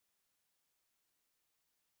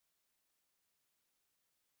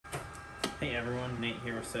Hey everyone, Nate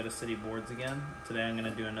here with Soda City Boards again. Today I'm going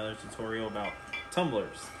to do another tutorial about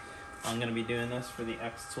tumblers. I'm going to be doing this for the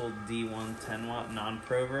xTool D1 10-watt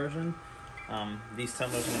non-pro version. These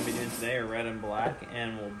tumblers I'm going to be doing today are red and black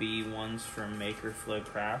and will be ones from Maker Flow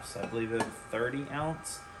Crafts. I believe they're 30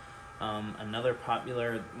 ounce. Another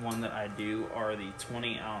popular one that I do are the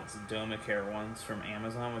 20 ounce Domacare ones from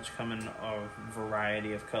Amazon, which come in a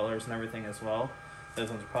variety of colors and everything as well. Those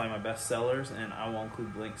ones are probably my best sellers, and I will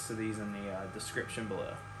include links to these in the description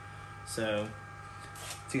below. So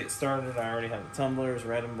to get started, I already have the tumblers,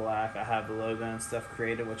 red and black. I have the logo and stuff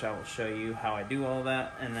created, which I will show you how I do all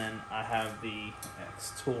that. And then I have the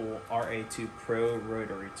xTool RA2 Pro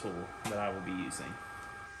rotary tool that I will be using.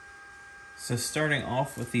 So starting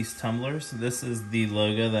off with these tumblers, this is the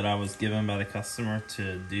logo that I was given by the customer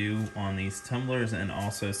to do on these tumblers and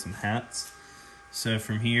also some hats. So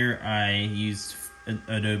from here I used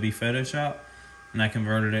Adobe Photoshop and I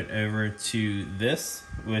converted it over to this,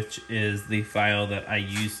 which is the file that I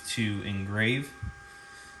use to engrave.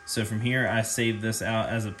 So from here I saved this out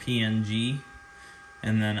as a PNG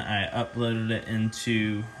and then I uploaded it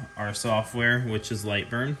into our software, which is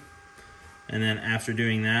Lightburn. And then after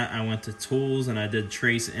doing that, I went to Tools and I did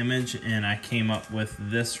Trace Image and I came up with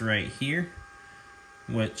this right here,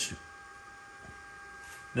 which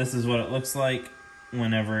this is what it looks like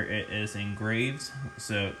whenever it is engraved.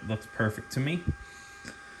 So it looks perfect to me.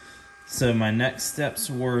 So my next steps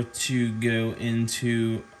were to go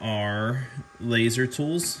into our laser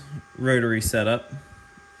tools rotary setup.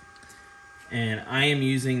 And I am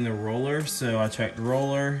using the roller, so I checked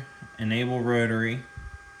roller, enable rotary.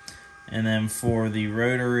 And then for the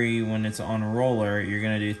rotary, when it's on roller, you're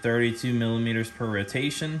going to do 32 millimeters per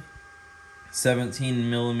rotation, 17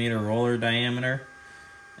 millimeter roller diameter,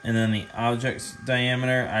 and then the object's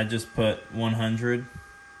diameter, I just put 100.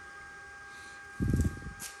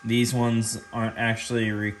 These ones aren't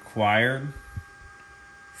actually required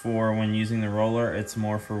for when using the roller. It's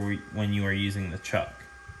more for when you are using the chuck.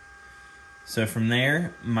 So from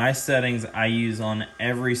there, my settings I use on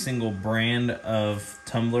every single brand of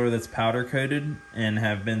tumbler that's powder coated and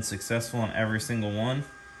have been successful on every single one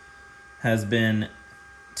has been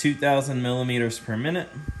 2,000 millimeters per minute,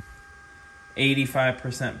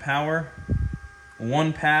 85% power,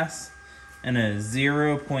 1 pass, and a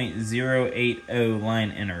 0.080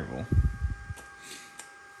 line interval.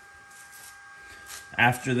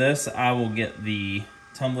 After this, I will get the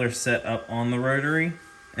tumbler set up on the rotary,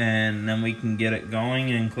 and then we can get it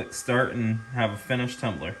going and click start and have a finished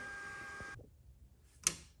tumbler.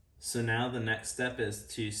 So now the next step is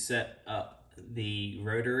to set up the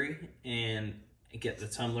rotary and get the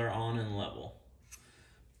tumbler on and level.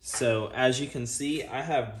 So as you can see, I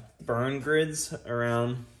have burn grids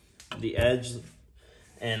around the edge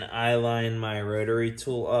and I line my rotary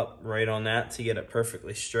tool up right on that to get it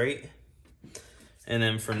perfectly straight. And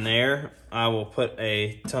then from there, I will put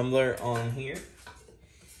a tumbler on here.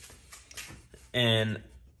 And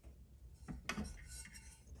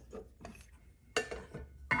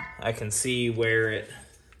I can see where it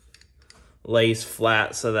lays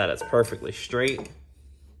flat so that it's perfectly straight.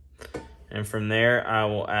 And from there, I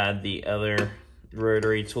will add the other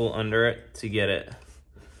rotary tool under it to get it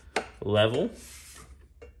level.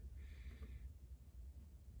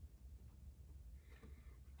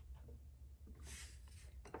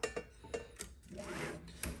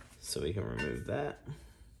 So we can remove that.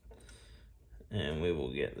 And we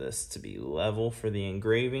will get this to be level for the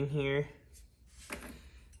engraving here.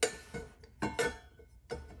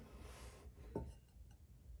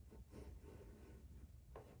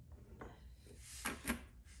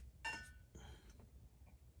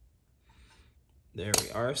 There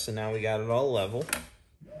we are, so now we got it all level.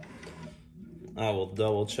 I will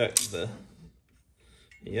double check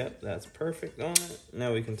yep, that's perfect on it.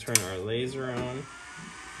 Now we can turn our laser on,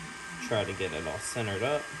 try to get it all centered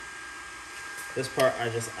up. This part I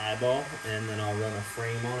just eyeball and then I'll run a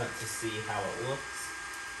frame on it to see how it looks.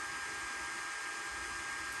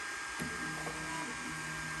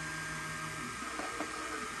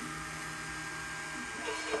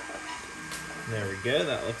 There we go,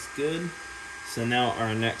 that looks good. So now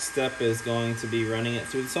our next step is going to be running it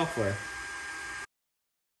through the software.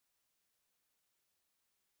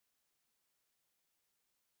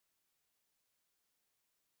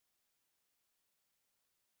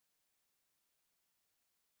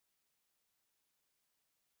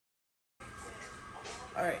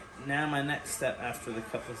 Alright, now my next step after the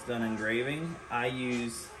cup is done engraving, I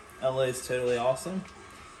use LA's Totally Awesome,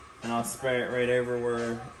 and I'll spray it right over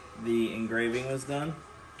where the engraving was done.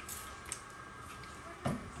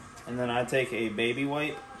 And then I take a baby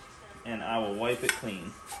wipe and I will wipe it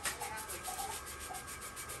clean.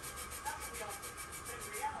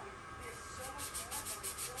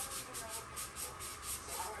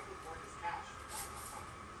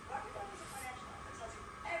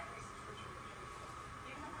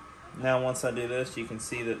 Now once I do this, you can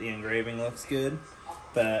see that the engraving looks good.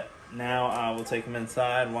 But now I will take them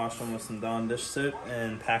inside, wash them with some Dawn dish soap,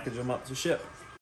 and package them up to ship.